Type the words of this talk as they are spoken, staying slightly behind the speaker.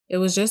It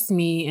was just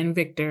me and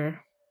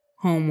Victor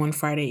home one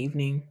Friday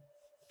evening.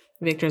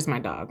 Victor's my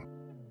dog.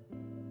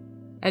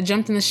 I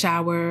jumped in the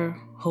shower,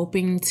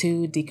 hoping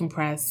to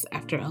decompress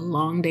after a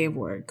long day of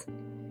work.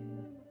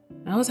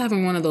 I was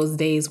having one of those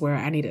days where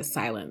I needed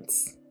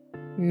silence.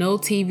 No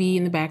TV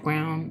in the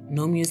background,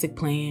 no music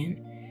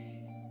playing,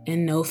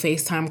 and no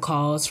FaceTime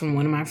calls from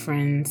one of my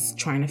friends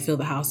trying to fill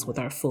the house with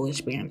our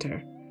foolish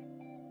banter.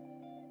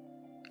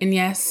 And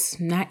yes,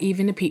 not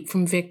even a peep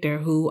from Victor,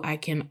 who I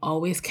can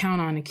always count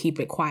on to keep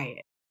it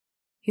quiet.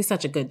 He's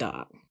such a good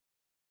dog.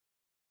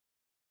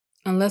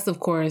 Unless,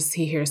 of course,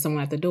 he hears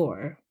someone at the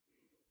door.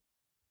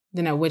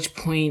 Then at which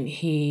point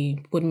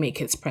he would make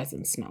his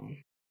presence known.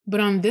 But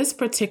on this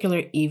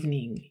particular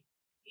evening,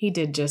 he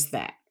did just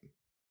that.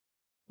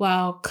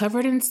 While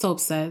covered in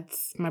soap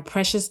suds, my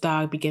precious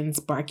dog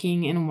begins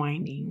barking and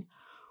whining,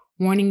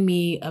 warning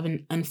me of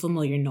an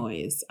unfamiliar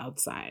noise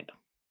outside.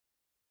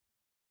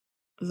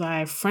 As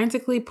I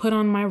frantically put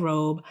on my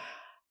robe,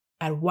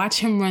 I'd watch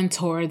him run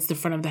towards the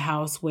front of the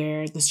house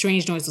where the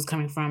strange noise was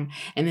coming from,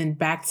 and then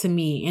back to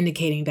me,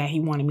 indicating that he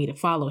wanted me to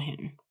follow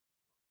him.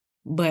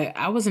 But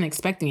I wasn't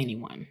expecting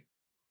anyone,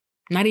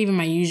 not even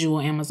my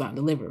usual Amazon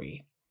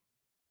delivery.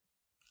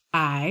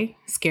 I,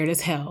 scared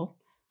as hell,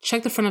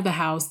 checked the front of the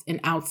house and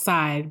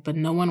outside, but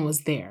no one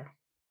was there.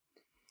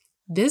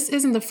 This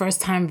isn't the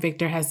first time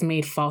Victor has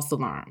made false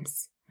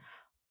alarms.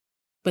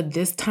 But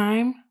this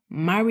time,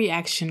 my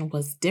reaction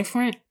was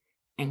different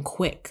and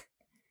quick.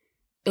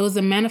 It was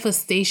a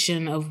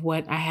manifestation of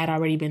what I had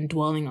already been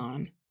dwelling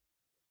on.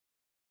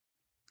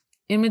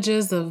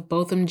 Images of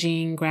Botham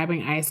Jean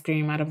grabbing ice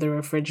cream out of the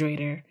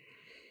refrigerator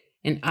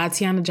and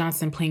Atiana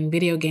Johnson playing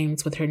video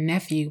games with her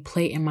nephew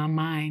play in my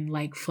mind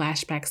like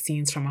flashback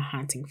scenes from a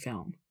haunting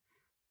film.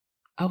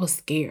 I was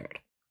scared.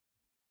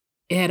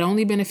 It had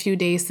only been a few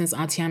days since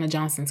Atiana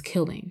Johnson's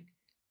killing.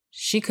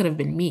 She could have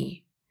been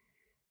me.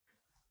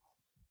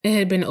 It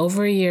had been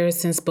over a year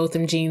since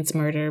Botham Jean's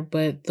murder,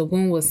 but the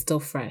wound was still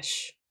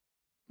fresh.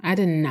 I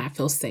did not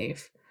feel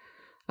safe.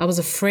 I was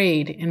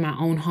afraid in my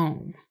own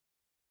home.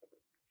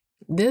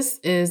 This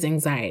is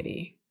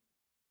anxiety.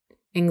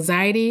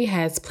 Anxiety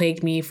has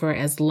plagued me for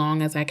as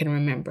long as I can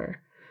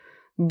remember,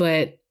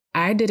 but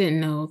I didn't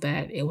know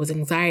that it was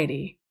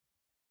anxiety.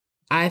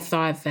 I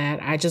thought that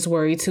I just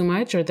worried too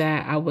much or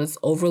that I was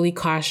overly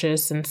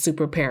cautious and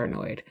super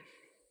paranoid.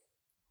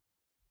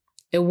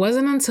 It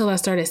wasn't until I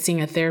started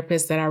seeing a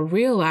therapist that I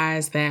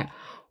realized that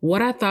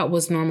what I thought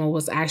was normal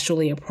was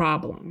actually a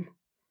problem.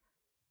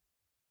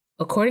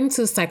 According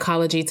to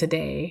Psychology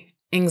Today,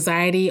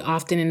 anxiety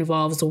often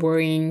involves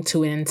worrying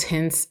to an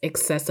intense,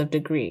 excessive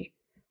degree.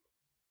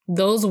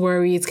 Those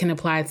worries can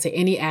apply to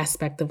any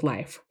aspect of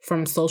life,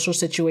 from social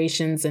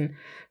situations and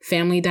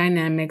family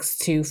dynamics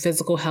to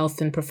physical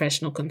health and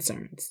professional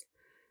concerns.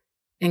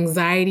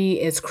 Anxiety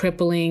is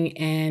crippling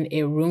and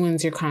it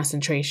ruins your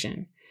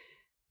concentration.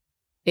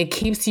 It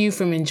keeps you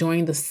from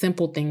enjoying the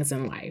simple things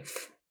in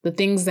life, the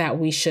things that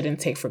we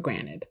shouldn't take for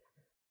granted.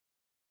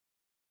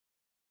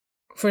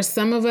 For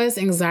some of us,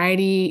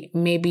 anxiety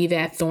may be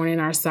that thorn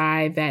in our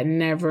side that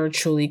never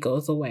truly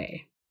goes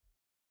away.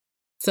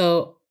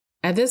 So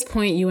at this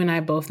point, you and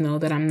I both know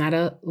that I'm not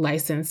a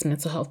licensed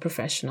mental health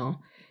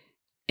professional.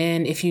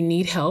 And if you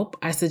need help,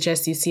 I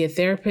suggest you see a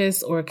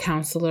therapist or a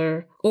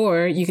counselor,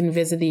 or you can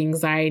visit the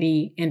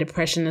Anxiety and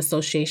Depression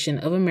Association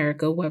of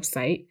America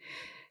website.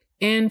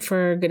 And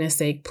for goodness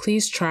sake,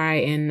 please try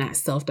and not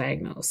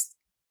self-diagnose.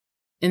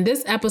 In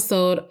this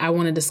episode, I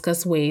want to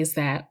discuss ways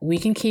that we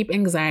can keep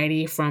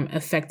anxiety from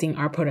affecting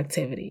our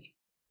productivity.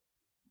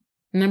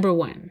 Number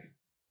 1,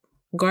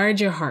 guard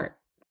your heart.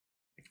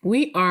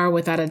 We are,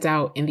 without a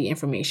doubt, in the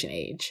information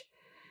age.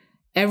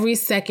 Every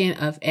second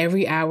of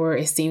every hour,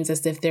 it seems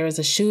as if there is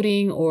a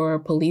shooting or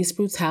police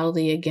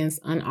brutality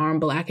against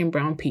unarmed Black and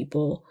brown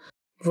people.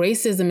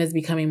 Racism is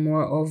becoming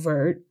more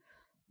overt.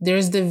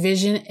 There's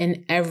division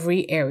in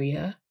every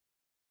area.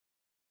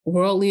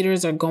 World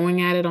leaders are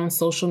going at it on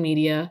social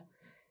media.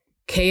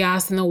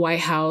 Chaos in the White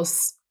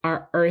House.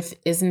 Our earth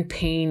is in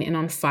pain and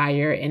on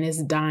fire and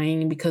is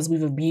dying because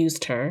we've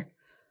abused her.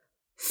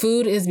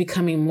 Food is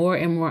becoming more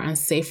and more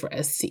unsafe for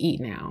us to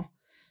eat now.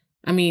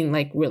 I mean,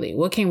 really,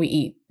 what can we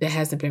eat that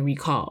hasn't been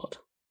recalled?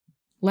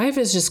 Life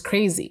is just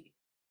crazy.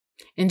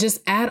 And just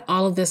add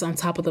all of this on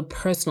top of the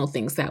personal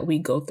things that we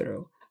go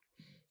through.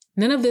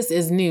 None of this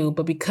is new,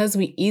 but because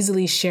we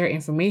easily share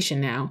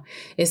information now,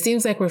 it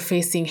seems like we're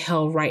facing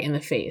hell right in the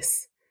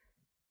face.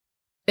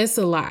 It's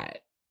a lot.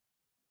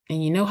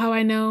 And you know how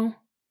I know?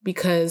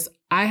 Because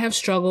I have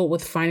struggled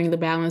with finding the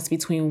balance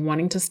between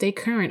wanting to stay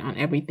current on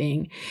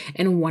everything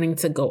and wanting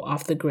to go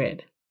off the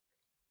grid.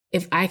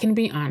 If I can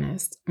be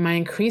honest, my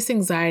increased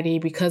anxiety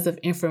because of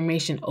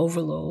information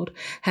overload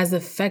has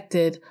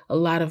affected a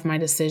lot of my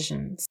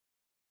decisions.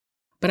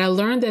 But I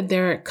learned that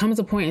there comes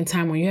a point in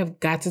time where you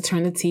have got to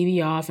turn the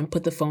TV off and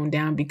put the phone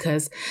down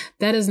because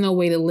that is no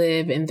way to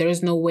live and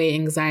there's no way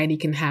anxiety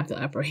can have the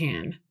upper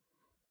hand.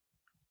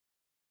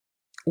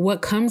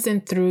 What comes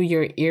in through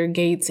your ear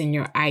gates and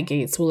your eye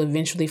gates will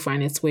eventually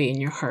find its way in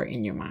your heart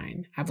and your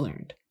mind, I've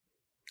learned.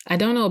 I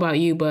don't know about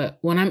you, but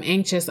when I'm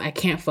anxious, I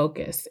can't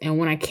focus. And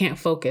when I can't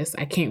focus,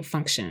 I can't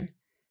function.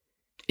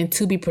 And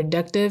to be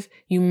productive,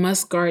 you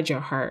must guard your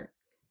heart.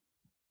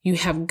 You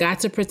have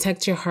got to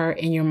protect your heart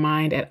and your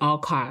mind at all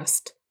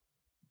costs.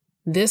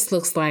 This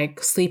looks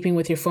like sleeping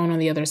with your phone on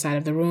the other side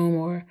of the room,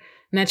 or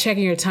not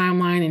checking your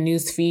timeline and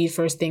news feed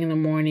first thing in the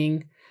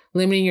morning,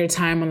 limiting your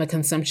time on the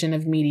consumption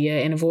of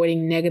media, and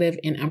avoiding negative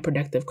and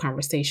unproductive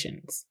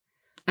conversations.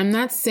 I'm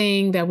not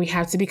saying that we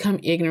have to become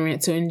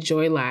ignorant to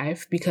enjoy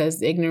life,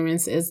 because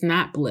ignorance is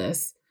not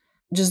bliss.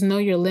 Just know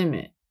your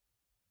limit.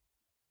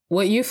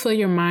 What you fill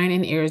your mind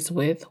and ears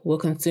with will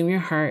consume your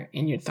heart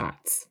and your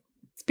thoughts.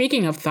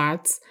 Speaking of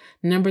thoughts,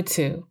 number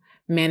 2,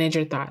 manage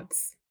your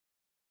thoughts.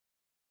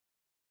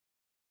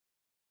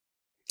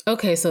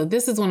 Okay, so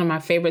this is one of my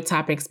favorite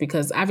topics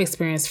because I've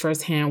experienced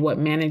firsthand what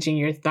managing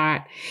your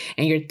thought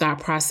and your thought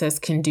process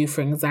can do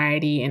for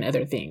anxiety and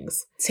other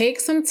things. Take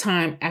some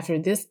time after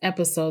this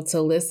episode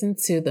to listen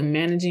to the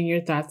Managing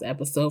Your Thoughts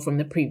episode from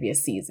the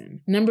previous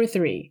season. Number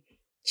 3,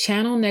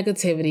 channel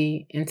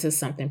negativity into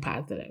something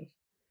positive.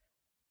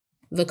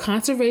 The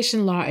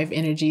conservation law of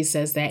energy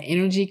says that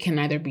energy can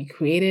neither be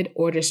created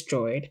or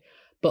destroyed,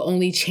 but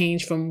only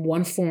change from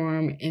one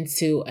form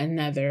into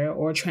another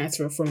or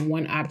transfer from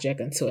one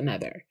object into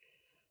another.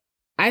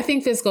 I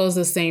think this goes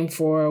the same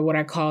for what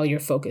I call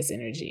your focus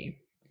energy.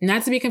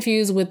 Not to be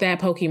confused with that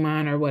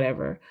Pokemon or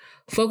whatever.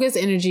 Focus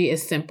energy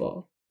is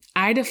simple.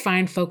 I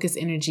define focus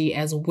energy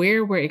as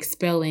where we're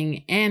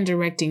expelling and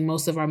directing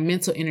most of our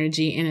mental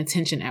energy and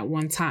attention at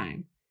one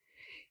time.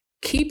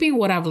 Keeping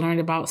what I've learned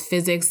about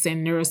physics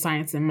and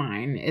neuroscience in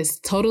mind, it's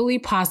totally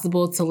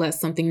possible to let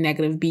something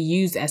negative be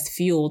used as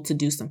fuel to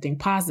do something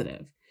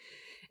positive.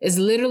 It's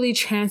literally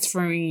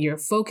transferring your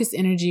focus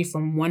energy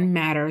from one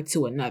matter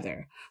to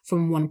another,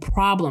 from one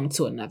problem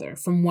to another,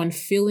 from one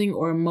feeling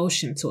or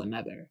emotion to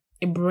another.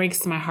 It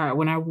breaks my heart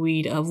when I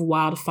read of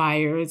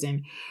wildfires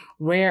and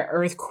rare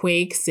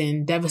earthquakes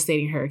and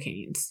devastating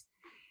hurricanes.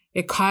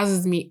 It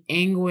causes me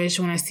anguish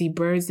when I see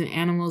birds and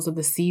animals of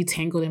the sea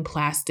tangled in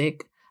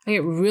plastic. I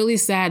get really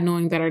sad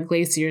knowing that our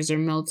glaciers are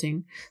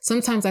melting.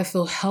 Sometimes I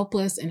feel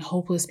helpless and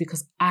hopeless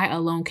because I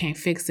alone can't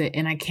fix it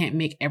and I can't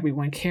make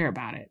everyone care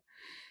about it.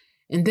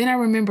 And then I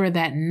remember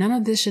that none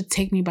of this should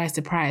take me by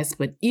surprise,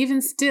 but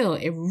even still,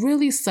 it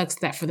really sucks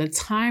that for the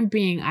time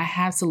being, I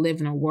have to live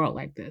in a world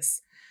like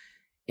this.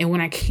 And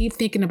when I keep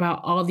thinking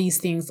about all these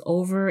things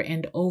over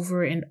and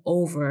over and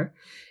over,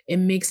 it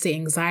makes the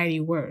anxiety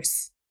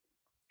worse.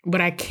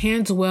 But I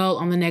can't dwell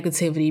on the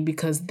negativity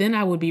because then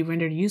I would be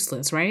rendered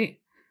useless, right?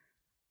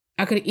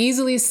 I could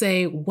easily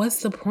say,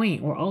 what's the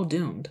point? We're all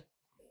doomed.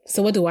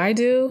 So what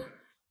do?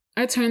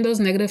 I turn those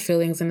negative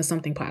feelings into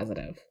something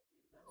positive.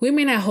 We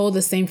may not hold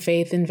the same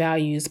faith and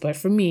values, but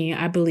for me,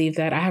 I believe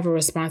that I have a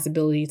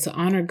responsibility to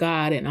honor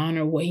God and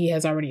honor what He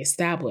has already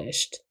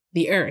established,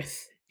 the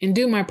earth, and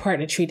do my part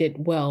to treat it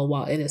well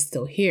while it is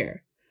still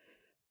here.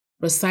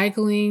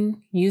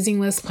 Recycling, using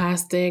less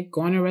plastic,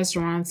 going to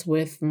restaurants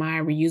with my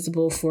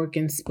reusable fork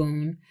and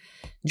spoon,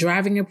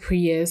 driving a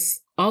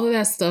Prius, all of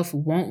that stuff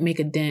won't make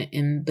a dent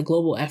in the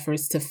global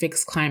efforts to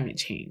fix climate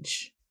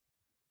change.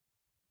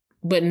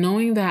 But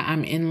knowing that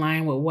I'm in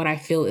line with what I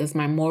feel is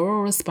my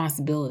moral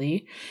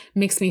responsibility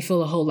makes me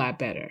feel a whole lot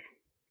better.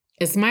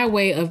 It's my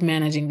way of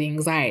managing the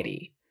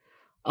anxiety.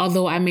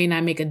 Although I may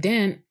not make a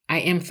dent, I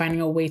am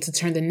finding a way to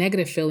turn the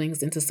negative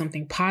feelings into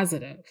something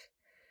positive.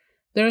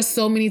 There are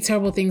so many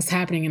terrible things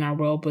happening in our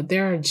world, but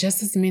there are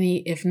just as many,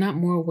 if not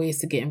more, ways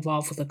to get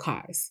involved with a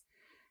cause.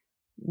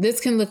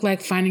 This can look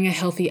like finding a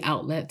healthy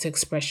outlet to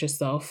express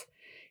yourself,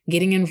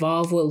 getting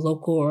involved with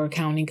local or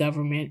county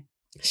government,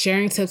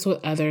 sharing tips with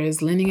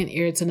others, lending an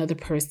ear to another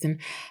person,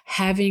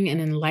 having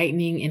an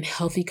enlightening and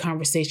healthy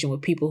conversation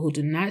with people who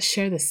do not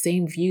share the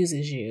same views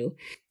as you,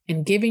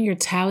 and giving your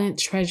talent,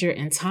 treasure,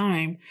 and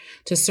time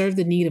to serve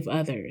the need of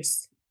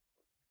others.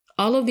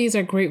 All of these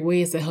are great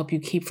ways to help you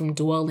keep from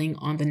dwelling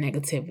on the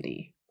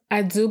negativity.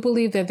 I do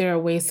believe that there are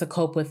ways to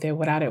cope with it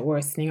without it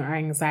worsening our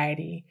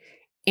anxiety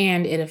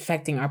and it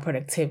affecting our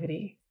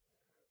productivity.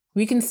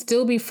 We can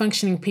still be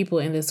functioning people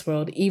in this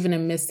world, even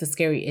amidst the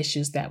scary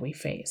issues that we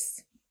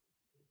face.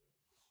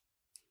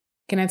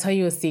 Can I tell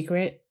you a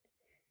secret?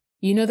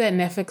 You know that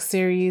Netflix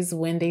series,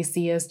 When They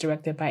See Us,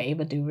 directed by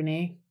Ava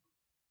DuVernay?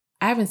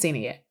 I haven't seen it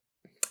yet.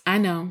 I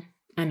know.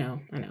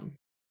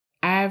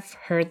 I've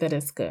heard that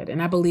it's good,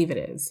 and I believe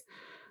it is.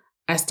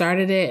 I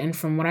started it, and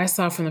from what I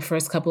saw from the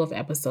first couple of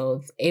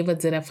episodes, Ava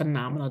did a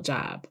phenomenal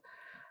job.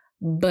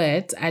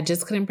 But I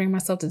just couldn't bring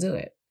myself to do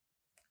it.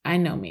 I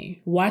know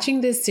me.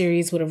 Watching this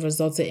series would have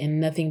resulted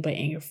in nothing but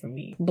anger for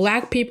me.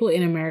 Black people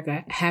in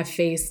America have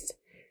faced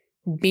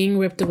being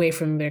ripped away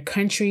from their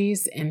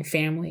countries and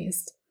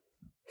families,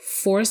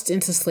 forced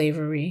into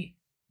slavery,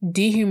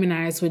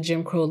 dehumanized with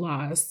Jim Crow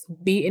laws,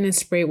 beaten and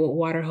sprayed with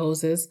water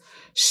hoses,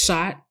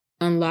 shot,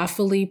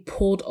 unlawfully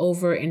pulled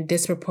over and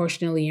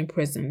disproportionately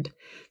imprisoned,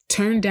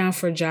 turned down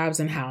for jobs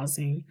and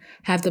housing,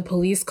 have the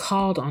police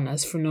called on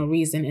us for no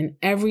reason, and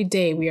every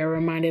day we are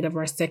reminded of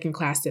our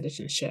second-class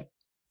citizenship.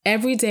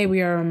 Every day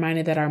we are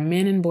reminded that our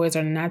men and boys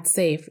are not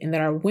safe and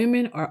that our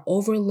women are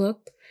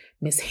overlooked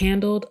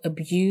mishandled,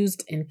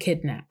 abused, and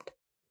kidnapped.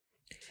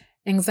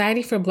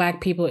 Anxiety for Black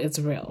people is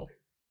real.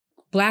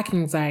 Black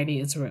anxiety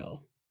is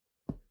real.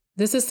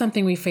 This is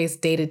something we face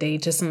day to day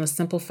just on the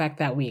simple fact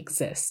that we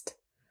exist.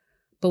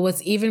 But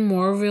what's even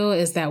more real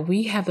is that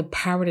we have the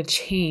power to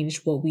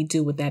change what we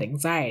do with that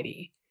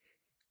anxiety.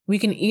 We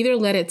can either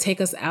let it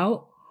take us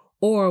out,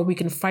 or we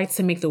can fight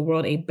to make the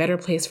world a better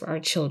place for our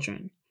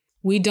children.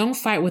 We don't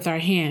fight with our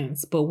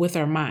hands, but with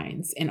our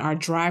minds and our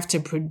drive to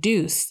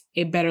produce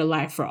a better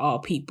life for all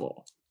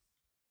people.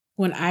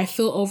 When I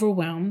feel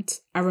overwhelmed,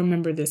 I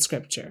remember this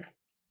scripture.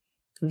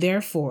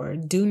 Therefore,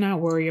 do not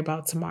worry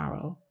about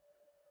tomorrow,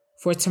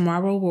 for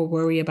tomorrow will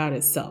worry about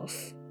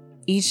itself.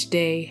 Each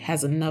day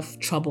has enough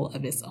trouble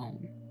of its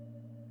own.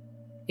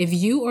 If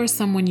you or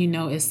someone you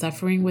know is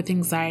suffering with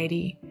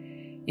anxiety,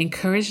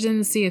 encourage them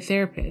to see a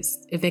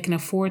therapist if they can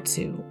afford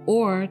to,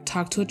 or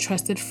talk to a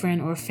trusted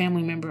friend or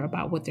family member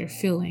about what they're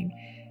feeling.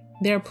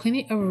 There are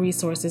plenty of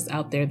resources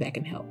out there that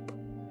can help.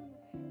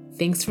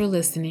 Thanks for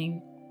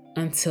listening.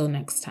 Until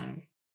next time.